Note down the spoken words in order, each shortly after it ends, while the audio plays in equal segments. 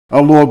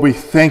Oh Lord, we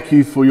thank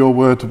you for your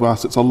word to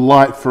us. It's a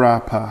light for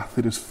our path.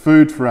 It is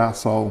food for our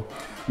soul.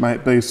 May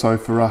it be so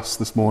for us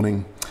this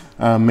morning.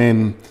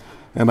 Amen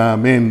and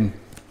amen.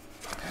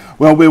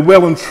 Well, we're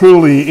well and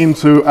truly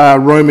into our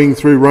roaming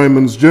through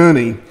Romans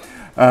journey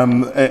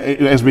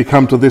as we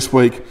come to this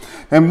week.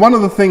 And one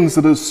of the things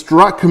that has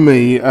struck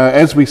me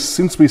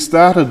since we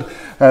started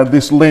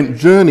this Lent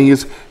journey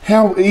is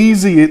how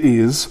easy it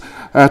is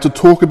to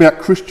talk about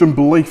Christian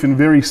belief in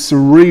very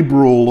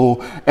cerebral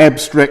or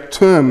abstract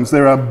terms.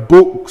 There are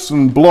books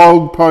and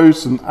blog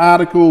posts and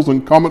articles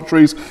and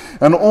commentaries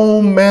and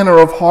all manner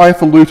of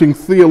highfalutin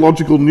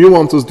theological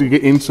nuances to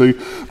get into.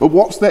 But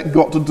what's that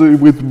got to do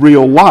with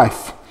real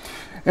life?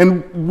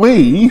 And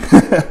we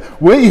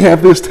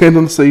have this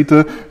tendency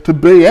to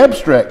be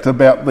abstract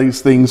about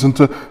these things and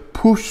to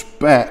push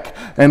back,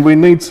 and we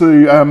need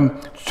to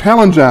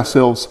challenge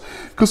ourselves.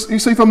 Because you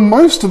see, for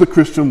most of the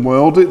Christian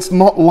world, it's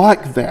not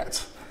like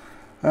that.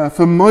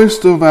 For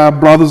most of our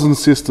brothers and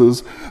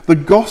sisters, the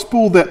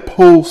gospel that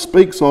Paul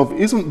speaks of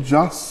isn't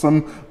just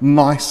some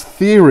nice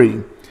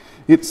theory.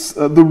 It's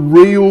the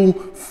real,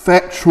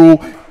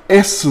 factual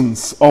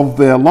essence of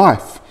their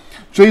life.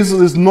 Jesus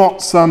is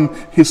not some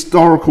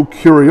historical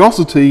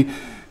curiosity.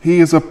 He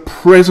is a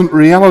present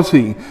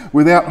reality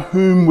without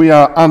whom we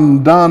are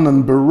undone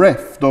and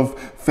bereft of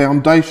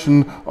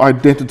foundation,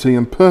 identity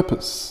and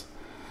purpose.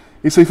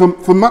 You see,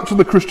 for much of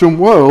the Christian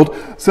world,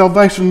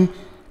 salvation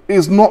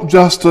is not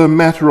just a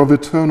matter of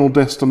eternal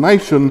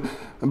destination,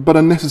 but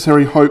a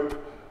necessary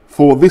hope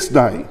for this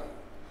day,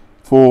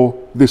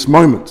 for this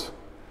moment.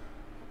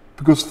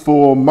 Because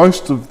for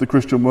most of the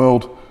Christian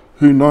world,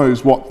 who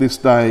knows what this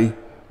day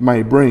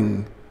may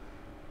bring?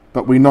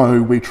 But we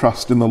know we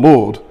trust in the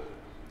Lord.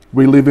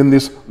 We live in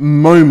this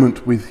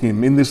moment with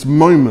him, in this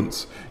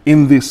moment,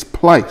 in this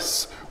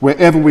place,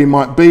 wherever we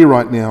might be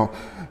right now,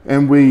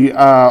 and we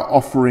are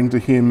offering to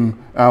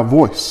him our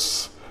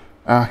voice,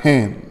 our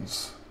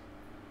hands.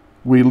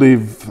 We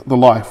live the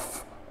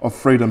life of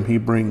freedom he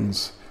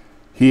brings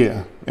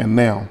here and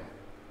now.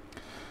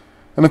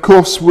 And of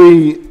course,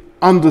 we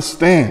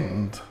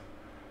understand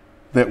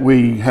that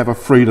we have a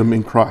freedom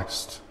in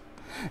Christ.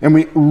 And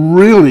we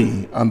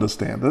really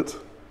understand it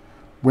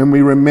when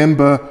we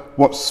remember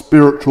what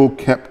spiritual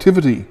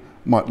captivity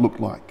might look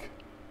like.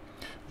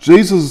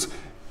 Jesus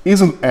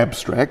isn't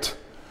abstract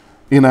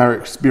in our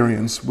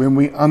experience when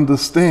we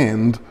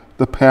understand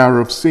the power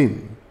of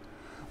sin.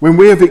 When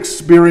we have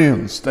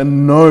experienced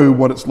and know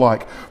what it's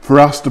like for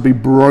us to be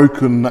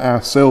broken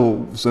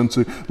ourselves and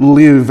to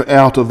live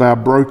out of our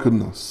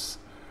brokenness,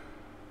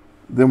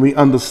 then we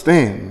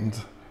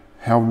understand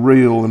how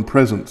real and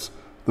present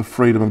the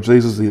freedom of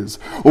Jesus is.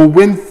 Or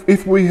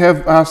if we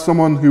have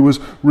someone who is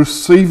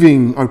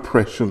receiving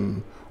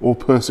oppression or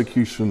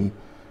persecution,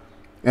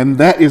 and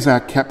that is our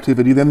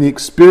captivity, then the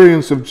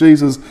experience of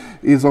Jesus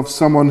is of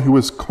someone who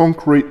is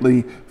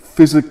concretely,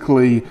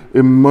 physically,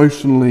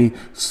 emotionally,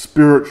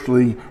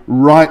 spiritually,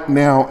 right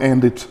now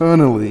and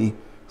eternally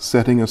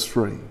setting us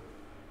free.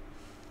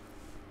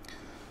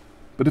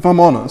 But if I'm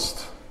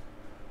honest,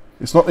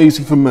 it's not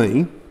easy for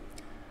me,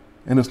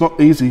 and it's not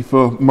easy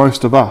for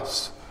most of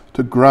us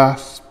to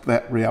grasp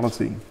that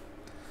reality.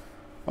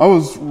 I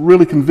was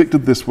really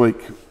convicted this week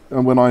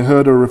when I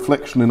heard a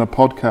reflection in a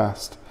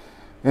podcast,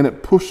 and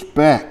it pushed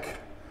back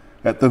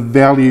at the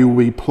value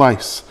we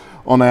place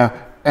on our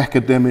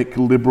academic,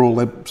 liberal,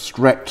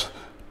 abstract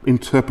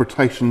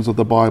interpretations of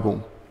the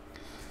Bible.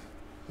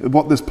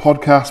 What this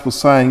podcast was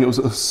saying, it was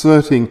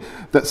asserting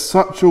that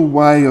such a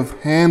way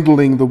of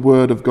handling the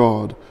Word of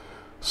God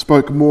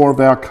spoke more of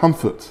our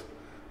comfort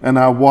and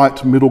our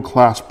white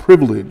middle-class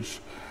privilege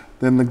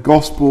than the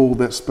gospel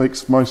that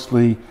speaks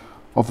mostly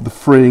of the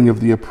freeing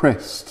of the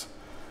oppressed.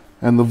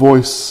 And the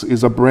voice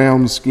is a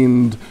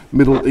brown-skinned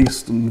Middle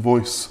Eastern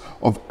voice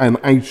of an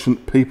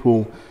ancient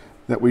people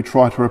that we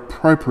try to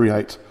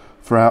appropriate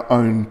for our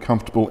own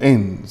comfortable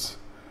ends.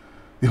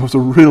 It was a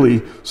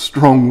really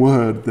strong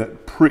word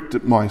that pricked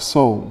at my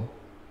soul.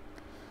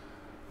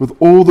 With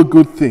all the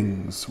good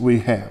things we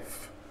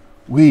have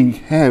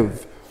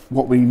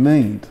what we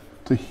need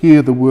to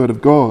hear the word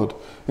of God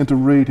and to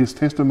read his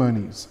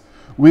testimonies.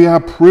 We are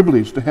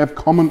privileged to have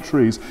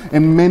commentaries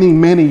and many,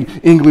 many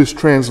English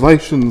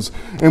translations,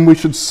 and we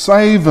should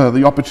savour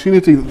the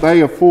opportunity that they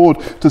afford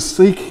to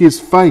seek his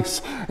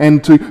face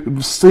and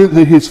to sit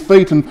at his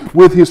feet and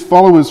with his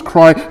followers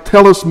cry,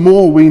 "Tell us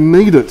more, we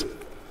need it."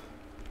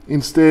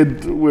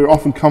 Instead, we're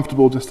often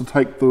comfortable just to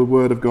take the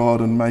word of God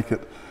and make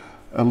it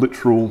a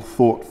literal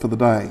thought for the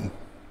day.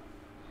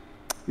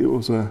 It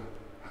was a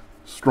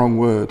strong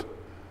word.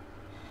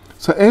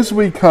 So as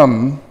we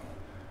come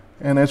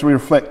and as we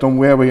reflect on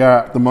where we are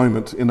at the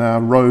moment in our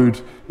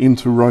road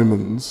into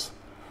Romans,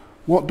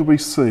 what do we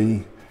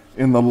see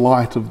in the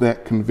light of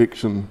that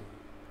conviction?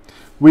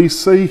 We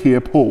see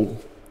here Paul.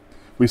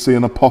 We see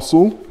an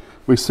apostle.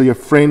 We see a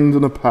friend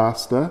and a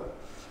pastor,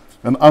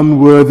 an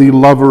unworthy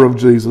lover of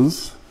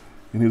Jesus,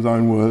 in his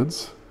own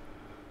words.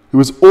 who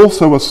is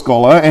also a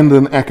scholar and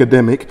an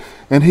academic,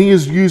 and he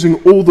is using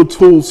all the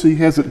tools he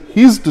has at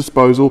his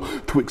disposal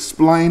to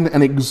explain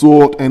and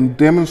exhort and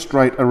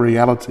demonstrate a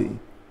reality.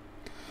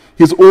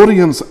 His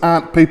audience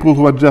aren't people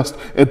who are just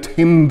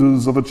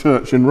attenders of a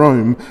church in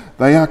Rome.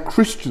 They are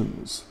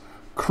Christians,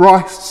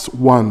 Christ's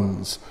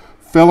ones,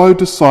 fellow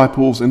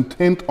disciples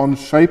intent on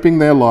shaping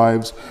their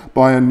lives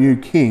by a new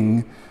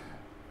king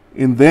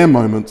in their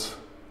moment,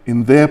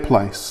 in their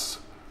place,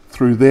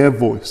 through their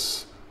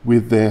voice,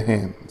 with their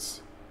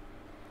hands.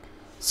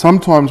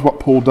 Sometimes what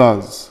Paul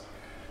does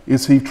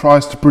is he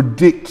tries to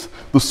predict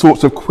the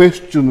sorts of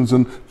questions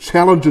and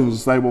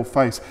challenges they will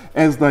face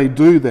as they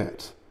do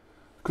that.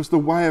 Because the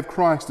way of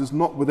Christ is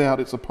not without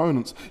its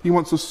opponents. He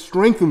wants to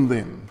strengthen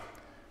them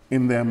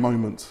in their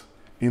moment,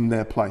 in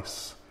their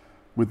place,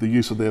 with the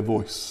use of their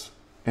voice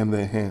and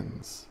their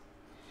hands.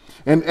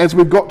 And as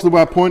we've got to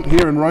our point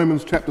here in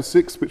Romans chapter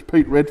 6, which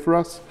Pete read for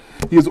us,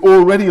 he has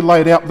already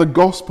laid out the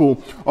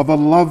gospel of a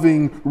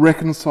loving,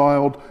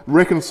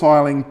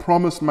 reconciling,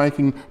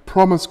 promise-making,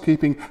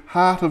 promise-keeping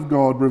heart of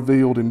God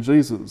revealed in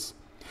Jesus.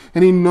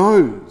 And he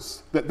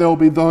knows that there will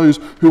be those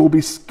who will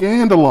be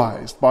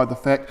scandalized by the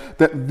fact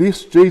that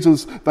this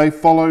Jesus they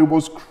follow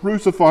was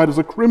crucified as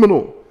a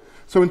criminal.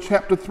 So in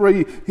chapter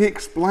 3, he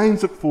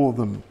explains it for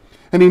them.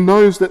 And he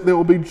knows that there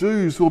will be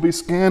Jews who will be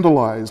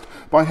scandalized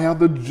by how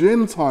the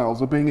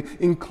Gentiles are being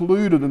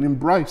included and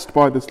embraced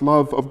by this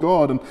love of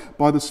God and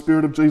by the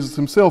Spirit of Jesus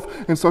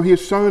himself. And so he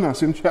has shown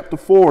us in chapter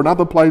 4 and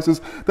other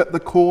places that the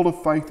call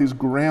of faith is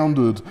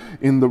grounded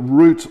in the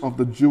root of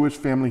the Jewish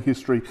family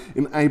history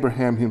in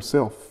Abraham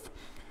himself.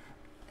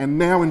 And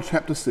now in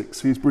chapter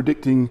 6, he's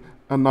predicting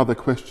another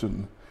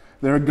question.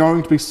 There are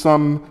going to be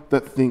some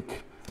that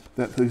think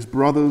that his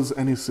brothers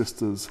and his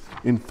sisters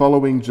in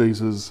following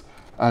Jesus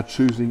are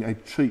choosing a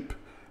cheap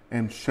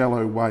and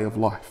shallow way of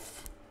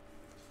life.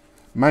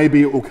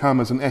 Maybe it will come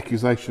as an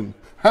accusation.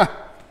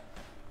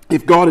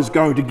 If God is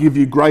going to give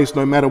you grace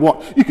no matter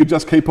what, you could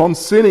just keep on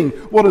sinning.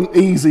 What an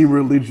easy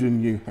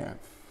religion you have.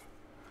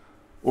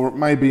 Or it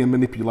may be a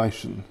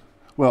manipulation.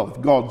 Well,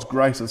 if God's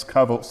grace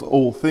covers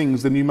all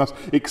things, then you must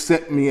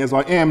accept me as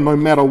I am no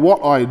matter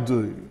what I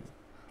do.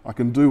 I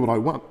can do what I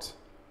want.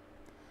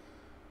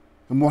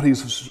 And what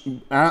he's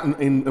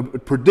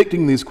in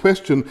predicting this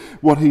question,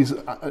 what he's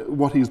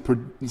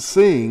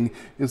seeing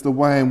is the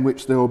way in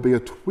which there will be a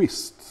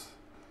twist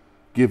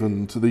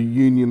given to the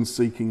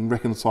union-seeking,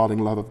 reconciling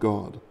love of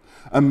God.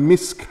 A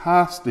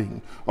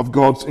miscasting of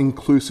God's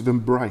inclusive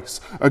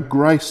embrace. A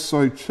grace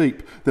so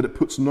cheap that it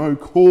puts no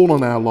call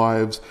on our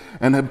lives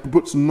and it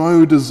puts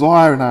no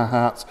desire in our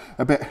hearts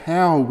about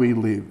how we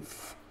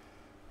live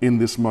in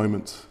this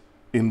moment,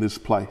 in this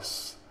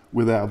place,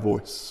 with our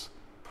voice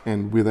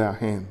and with our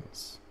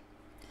hands.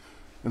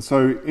 And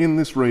so in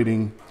this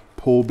reading,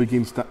 Paul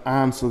begins to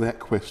answer that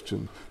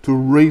question, to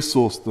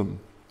resource them.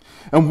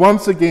 And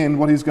once again,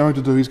 what he's going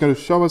to do, he's going to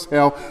show us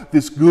how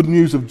this good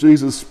news of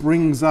Jesus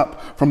springs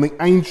up from the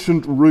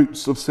ancient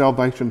roots of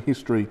salvation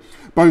history.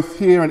 Both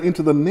here and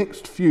into the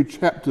next few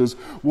chapters,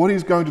 what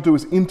he's going to do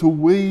is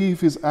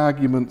interweave his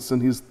arguments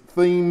and his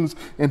themes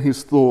and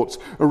his thoughts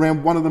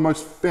around one of the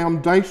most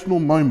foundational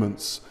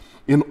moments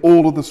in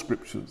all of the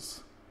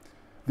scriptures,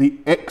 the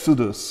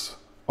exodus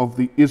of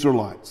the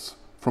Israelites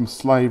from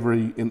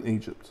slavery in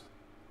Egypt.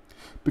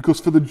 Because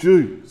for the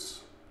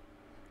Jews,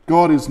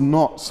 God is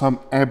not some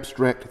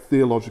abstract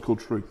theological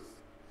truth.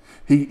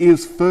 He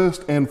is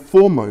first and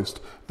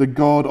foremost the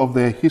God of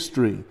their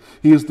history.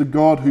 He is the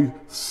God who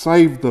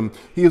saved them.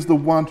 He is the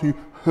one who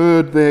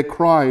heard their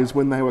cries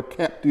when they were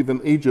captive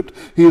in Egypt.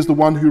 He is the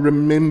one who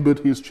remembered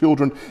his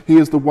children. He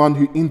is the one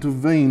who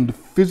intervened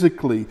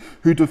physically,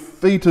 who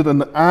defeated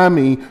an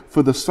army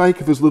for the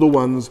sake of his little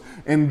ones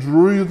and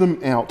drew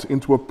them out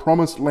into a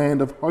promised land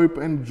of hope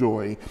and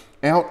joy,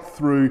 out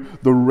through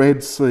the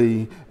Red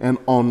Sea and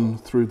on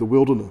through the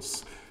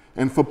wilderness.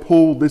 And for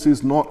Paul, this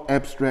is not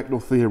abstract or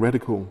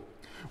theoretical.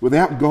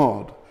 Without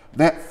God,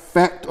 that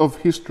fact of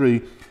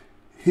history,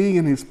 he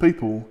and his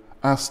people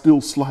are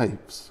still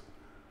slaves.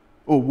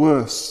 Or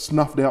worse,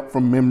 snuffed out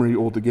from memory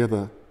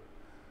altogether.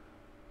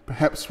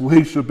 Perhaps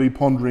we should be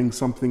pondering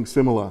something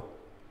similar.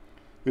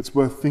 It's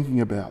worth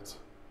thinking about.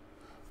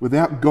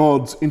 Without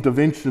God's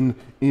intervention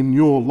in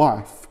your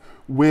life,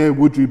 where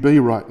would you be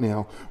right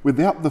now?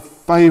 Without the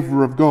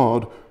favour of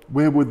God,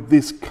 where would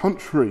this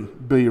country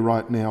be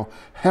right now?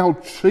 How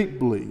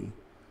cheaply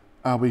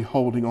are we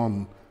holding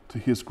on to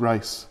his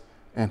grace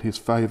and his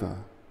favour?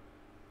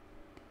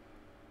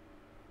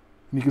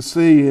 And you can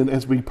see,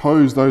 as we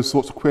pose those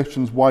sorts of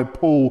questions, why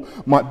Paul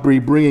might be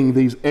bringing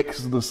these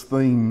Exodus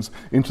themes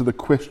into the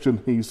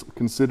question he's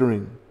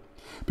considering.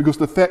 Because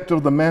the fact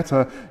of the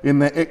matter in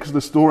the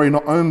Exodus story,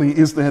 not only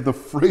is there the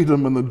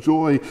freedom and the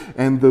joy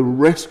and the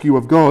rescue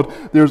of God,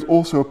 there is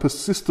also a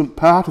persistent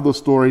part of the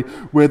story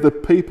where the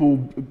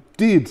people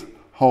did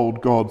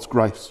hold God's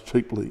grace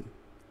cheaply.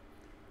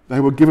 They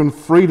were given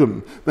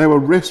freedom. They were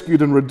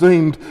rescued and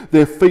redeemed.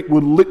 Their feet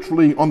were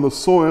literally on the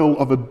soil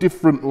of a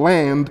different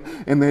land,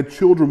 and their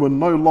children were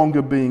no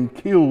longer being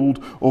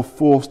killed or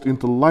forced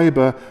into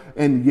labour,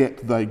 and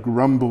yet they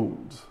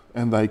grumbled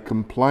and they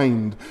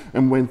complained.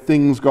 And when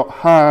things got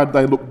hard,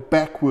 they looked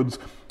backwards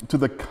to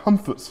the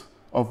comforts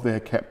of their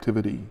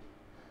captivity.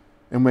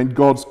 And when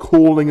God's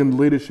calling and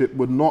leadership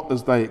were not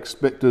as they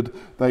expected,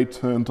 they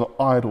turned to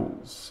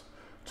idols,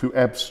 to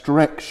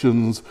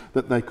abstractions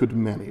that they could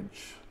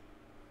manage.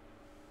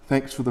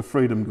 Thanks for the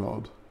freedom,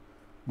 God.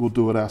 We'll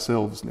do it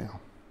ourselves now.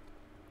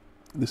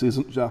 This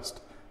isn't just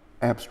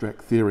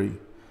abstract theory.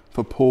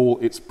 For Paul,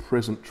 it's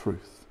present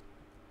truth.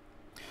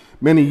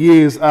 Many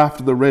years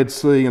after the Red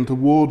Sea and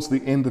towards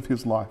the end of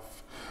his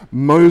life,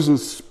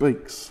 Moses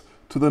speaks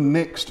to the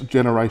next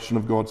generation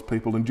of God's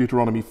people in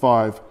Deuteronomy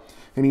 5,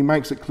 and he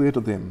makes it clear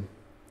to them.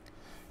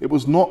 It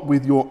was not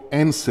with your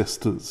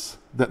ancestors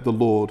that the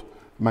Lord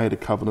made a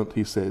covenant,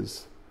 he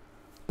says,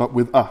 but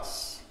with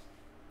us,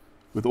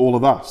 with all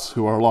of us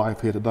who are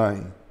alive here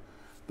today.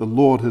 The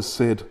Lord has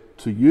said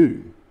to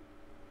you,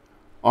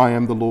 I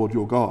am the Lord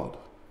your God,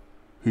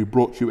 who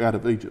brought you out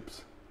of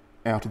Egypt,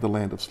 out of the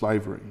land of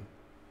slavery.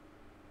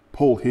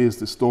 Paul hears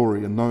this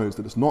story and knows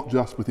that it's not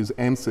just with his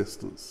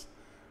ancestors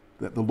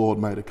that the Lord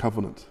made a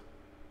covenant.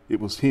 It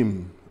was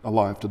him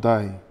alive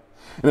today.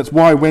 And it's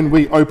why when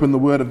we open the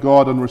Word of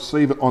God and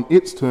receive it on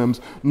its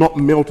terms, not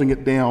melting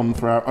it down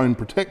for our own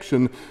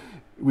protection,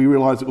 we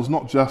realise it was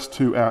not just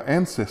to our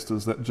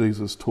ancestors that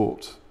Jesus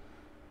taught.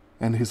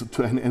 And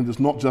it's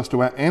not just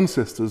to our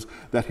ancestors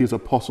that his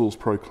apostles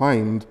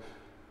proclaimed.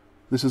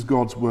 This is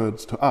God's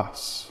words to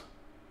us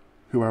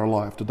who are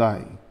alive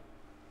today.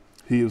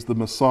 He is the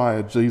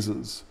Messiah,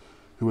 Jesus,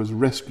 who has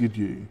rescued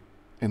you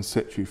and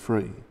set you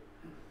free.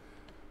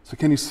 So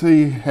can you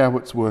see how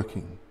it's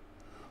working?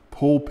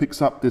 Paul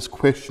picks up this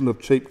question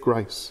of cheap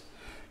grace.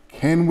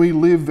 Can we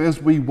live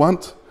as we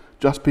want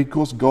just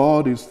because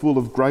God is full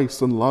of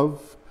grace and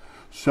love?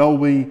 Shall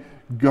we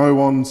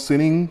go on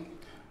sinning?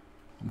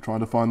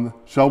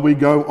 Shall we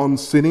go on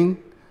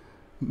sinning?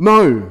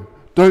 No.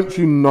 Don't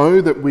you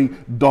know that we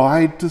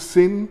died to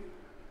sin?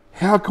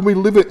 How can we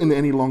live it in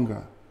any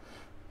longer?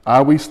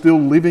 Are we still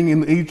living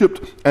in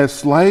Egypt as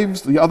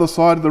slaves, the other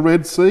side of the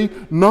Red Sea?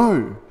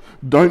 No.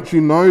 Don't you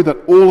know that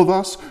all of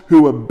us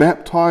who were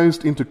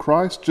baptized into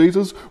Christ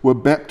Jesus were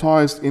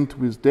baptized into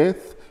his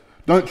death?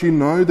 Don't you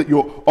know that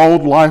your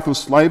old life of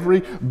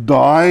slavery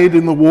died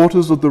in the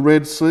waters of the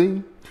Red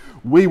Sea?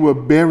 We were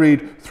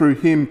buried through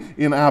him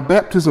in our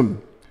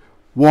baptism.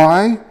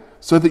 Why?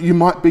 So that you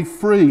might be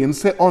free and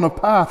set on a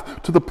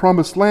path to the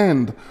promised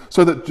land,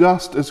 so that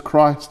just as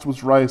Christ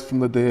was raised from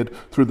the dead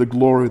through the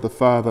glory of the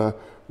Father,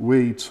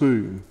 we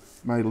too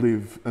may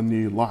live a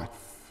new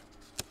life.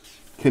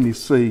 Can you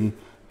see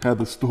how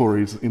the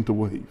stories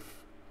interweave?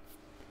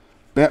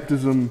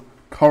 Baptism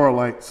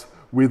correlates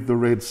with the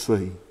Red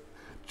Sea.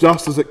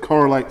 Just as it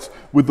correlates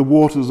with the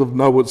waters of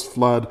Noah's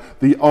flood,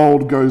 the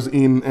old goes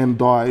in and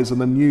dies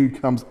and the new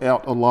comes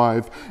out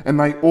alive, and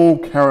they all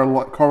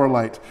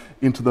correlate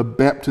into the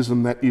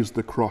baptism that is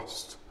the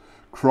cross.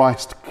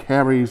 Christ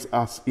carries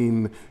us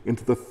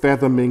into the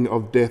fathoming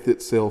of death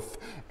itself,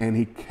 and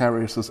he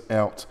carries us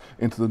out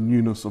into the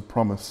newness of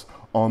promise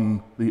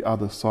on the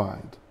other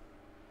side.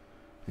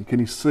 And can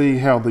you see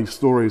how these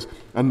stories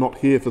are not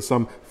here for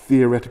some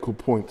theoretical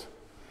point?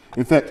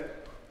 In fact,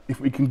 if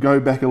we can go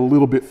back a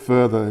little bit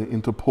further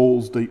into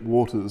Paul's deep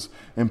waters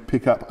and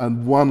pick up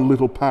one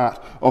little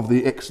part of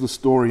the Exodus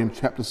story in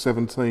chapter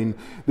 17,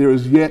 there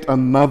is yet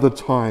another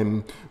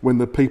time when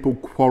the people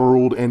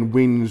quarrelled and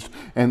whinged,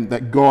 and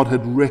that God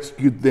had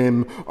rescued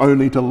them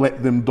only to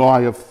let them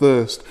die of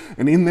thirst.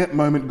 And in that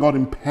moment, God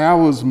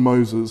empowers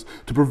Moses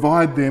to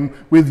provide them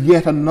with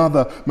yet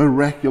another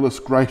miraculous,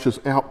 gracious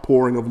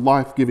outpouring of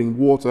life-giving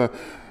water.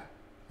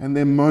 And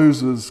then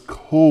Moses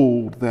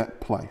called that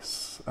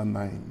place a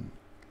name.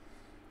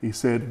 He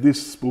said,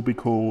 this will be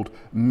called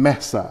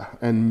Massah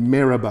and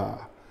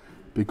Meribah,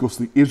 because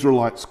the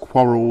Israelites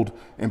quarrelled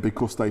and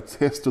because they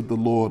tested the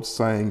Lord,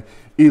 saying,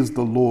 is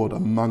the Lord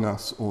among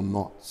us or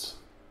not?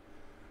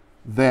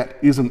 That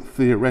isn't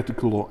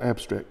theoretical or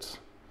abstract.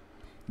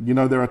 You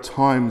know, there are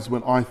times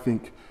when I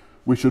think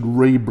we should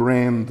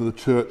rebrand the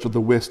church of the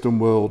Western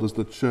world as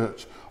the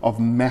church of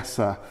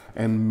Massah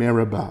and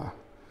Meribah,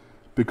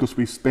 because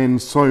we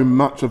spend so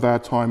much of our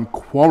time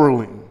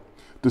quarrelling,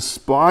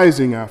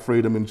 despising our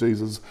freedom in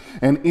Jesus,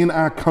 and in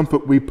our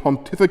comfort we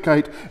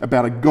pontificate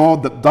about a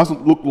God that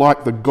doesn't look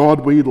like the God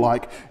we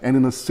like, and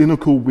in a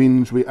cynical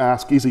whinge we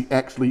ask, is he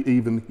actually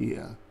even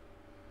here?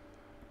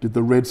 Did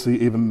the Red Sea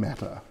even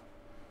matter?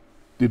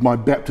 Did my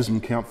baptism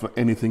count for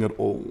anything at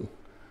all?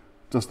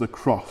 Does the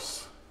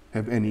cross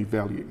have any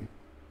value?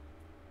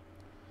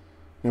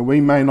 Now, we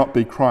may not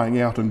be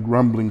crying out and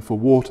grumbling for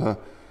water,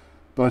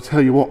 but I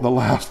tell you what, the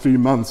last few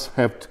months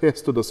have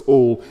tested us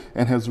all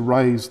and has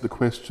raised the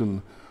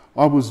question.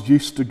 I was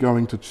used to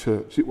going to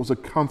church. It was a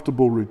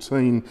comfortable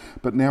routine,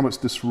 but now it's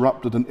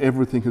disrupted and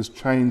everything has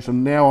changed.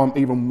 And now I'm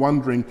even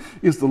wondering,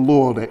 is the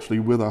Lord actually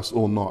with us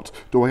or not?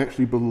 Do I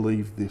actually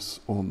believe this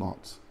or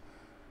not?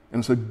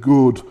 And it's a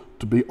good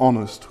to be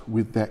honest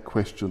with that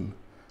question.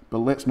 But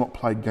let's not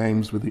play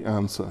games with the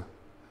answer.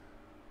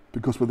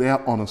 Because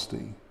without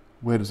honesty,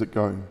 where does it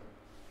go?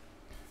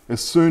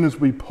 As soon as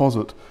we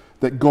posit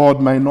that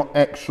God may not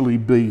actually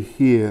be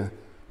here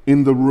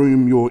in the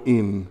room you're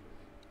in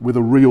with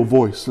a real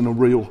voice and a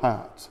real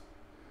heart,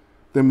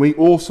 then we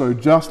also,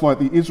 just like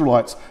the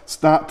Israelites,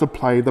 start to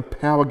play the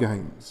power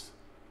games.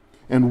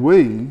 And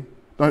we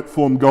don't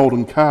form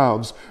golden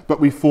calves,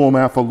 but we form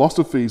our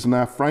philosophies and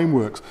our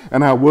frameworks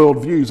and our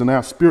worldviews and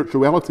our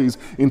spiritualities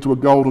into a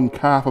golden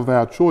calf of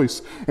our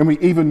choice. And we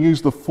even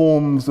use the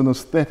forms and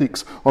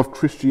aesthetics of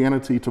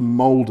Christianity to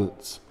mould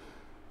it.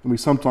 And we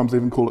sometimes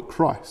even call it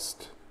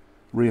Christ,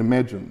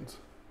 reimagined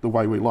the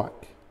way we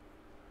like.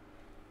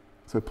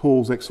 So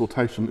Paul's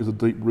exhortation is a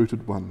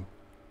deep-rooted one.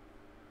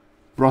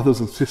 Brothers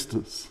and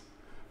sisters,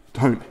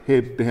 don't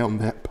head down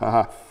that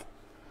path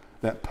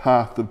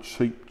of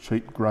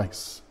cheap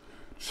grace.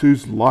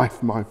 Choose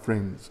life, my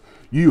friends.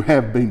 You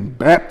have been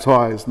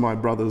baptized, my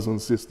brothers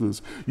and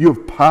sisters. You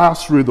have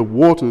passed through the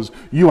waters.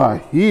 You are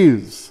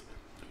his.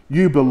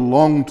 You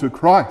belong to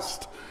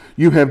Christ.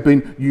 You have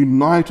been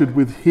united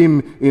with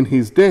him in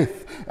his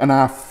death and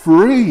are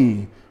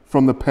free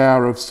from the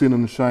power of sin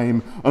and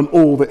shame and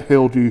all that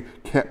held you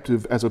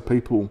captive as a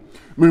people.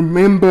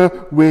 Remember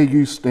where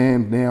you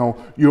stand now.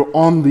 You're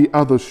on the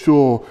other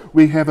shore.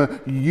 We have a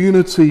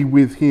unity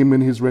with him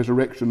in his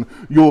resurrection.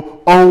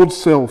 Your old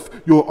self,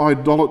 your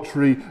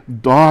idolatry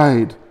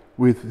died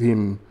with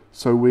him,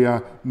 so we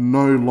are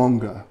no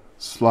longer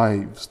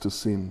slaves to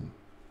sin.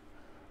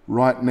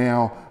 Right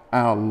now,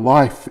 our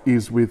life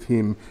is with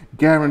him,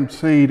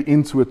 guaranteed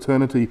into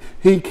eternity.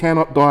 He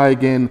cannot die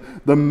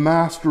again. The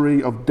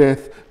mastery of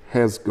death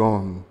has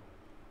gone.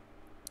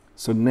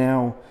 So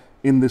now,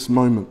 in this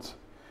moment,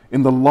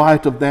 in the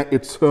light of that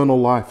eternal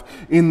life,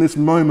 in this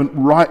moment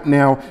right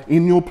now,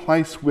 in your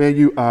place where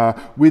you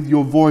are, with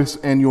your voice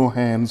and your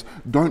hands,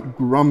 don't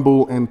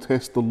grumble and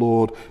test the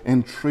Lord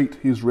and treat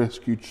his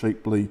rescue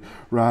cheaply.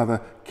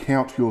 Rather,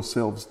 count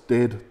yourselves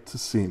dead to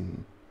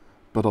sin,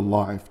 but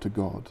alive to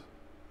God.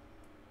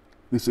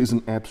 This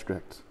isn't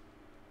abstract.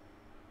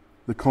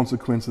 The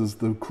consequences,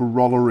 the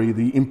corollary,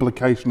 the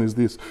implication is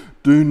this: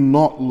 do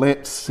not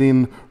let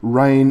sin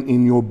reign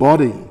in your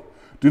body.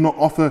 Do not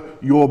offer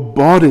your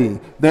body,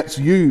 that's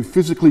you,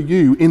 physically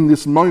you, in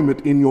this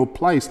moment, in your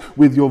place,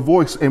 with your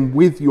voice and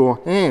with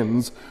your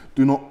hands.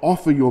 Do not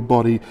offer your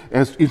body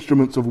as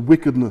instruments of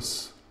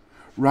wickedness.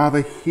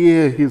 Rather,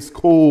 hear his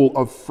call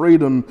of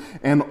freedom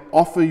and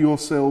offer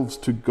yourselves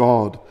to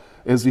God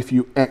as if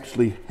you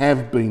actually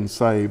have been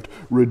saved,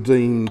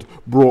 redeemed,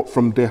 brought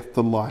from death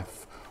to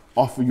life.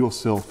 Offer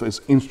yourself as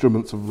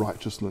instruments of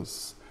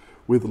righteousness,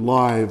 with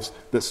lives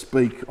that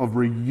speak of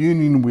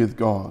reunion with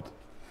God.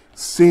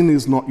 Sin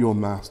is not your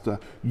master.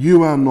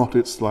 You are not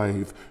its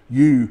slave.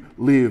 You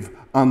live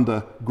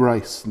under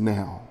grace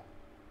now.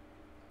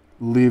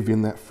 Live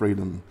in that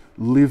freedom.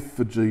 Live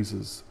for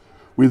Jesus.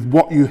 With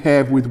what you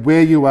have, with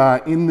where you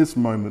are in this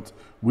moment,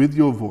 with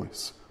your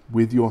voice,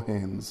 with your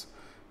hands,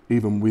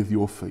 even with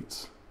your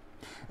feet.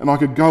 And I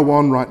could go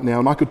on right now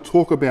and I could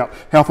talk about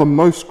how for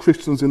most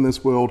Christians in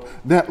this world,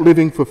 that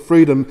living for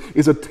freedom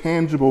is a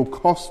tangible,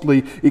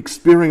 costly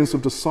experience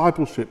of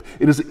discipleship.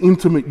 It is an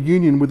intimate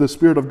union with the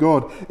Spirit of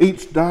God.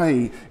 Each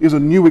day is a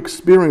new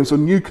experience, a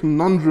new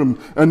conundrum,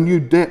 a new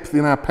depth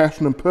in our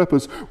passion and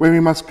purpose, where we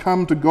must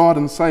come to God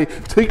and say,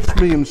 teach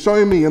me and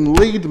show me and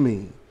lead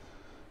me.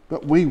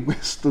 But we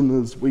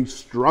Westerners, we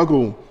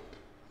struggle.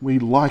 We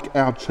like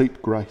our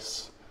cheap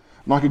grace.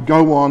 And I could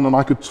go on and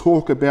I could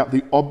talk about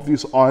the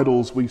obvious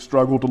idols we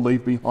struggle to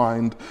leave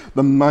behind: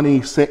 the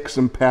money, sex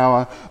and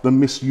power, the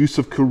misuse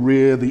of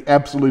career, the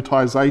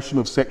absolutization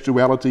of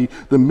sexuality,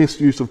 the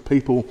misuse of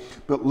people.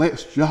 But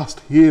let's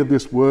just hear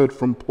this word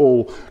from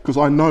Paul, because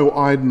I know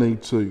I'd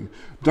need to.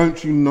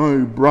 Don't you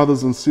know,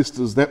 brothers and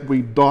sisters, that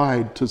we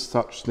died to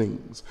such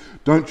things?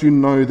 Don't you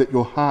know that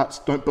your hearts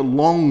don't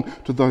belong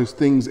to those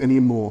things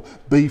anymore?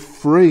 Be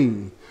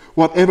free.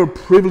 Whatever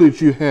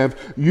privilege you have,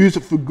 use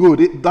it for good.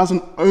 It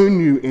doesn't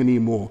own you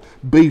anymore.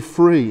 Be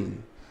free.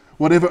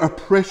 Whatever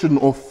oppression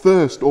or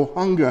thirst or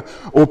hunger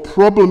or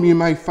problem you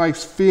may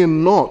face, fear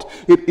not.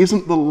 It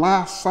isn't the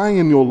last say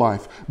in your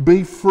life.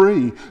 Be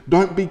free.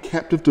 Don't be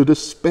captive to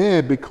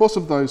despair because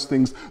of those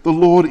things. The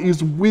Lord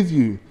is with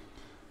you.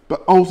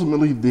 But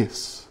ultimately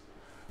this: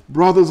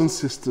 brothers and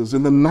sisters,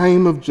 in the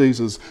name of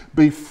Jesus,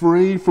 be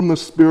free from the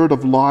spirit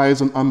of lies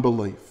and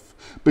unbelief.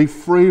 Be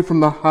free from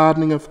the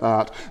hardening of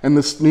heart and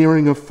the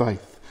sneering of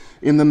faith.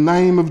 In the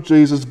name of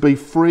Jesus, be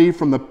free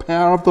from the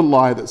power of the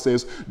lie that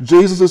says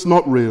Jesus is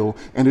not real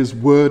and his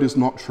word is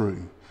not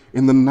true.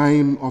 In the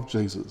name of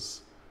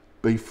Jesus,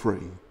 be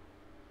free.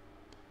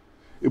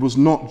 It was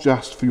not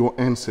just for your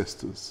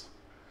ancestors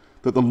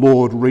that the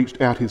Lord reached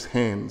out his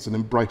hands and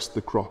embraced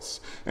the cross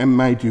and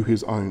made you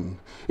his own.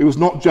 It was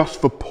not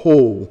just for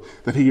Paul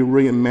that he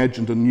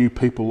reimagined a new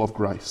people of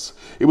grace.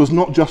 It was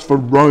not just for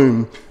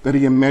Rome that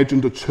he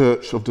imagined a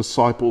church of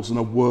disciples in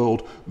a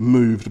world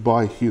moved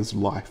by his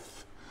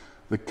life.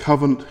 The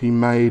covenant he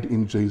made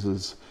in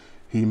Jesus,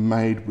 he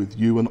made with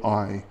you and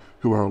I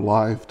who are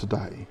alive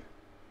today.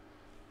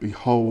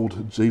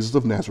 Behold Jesus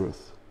of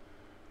Nazareth,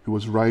 who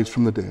was raised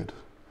from the dead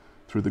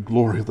through the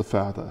glory of the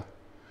Father,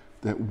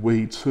 that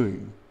we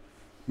too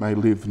may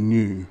live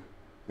new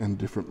and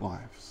different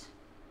lives.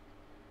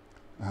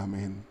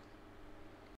 Amen.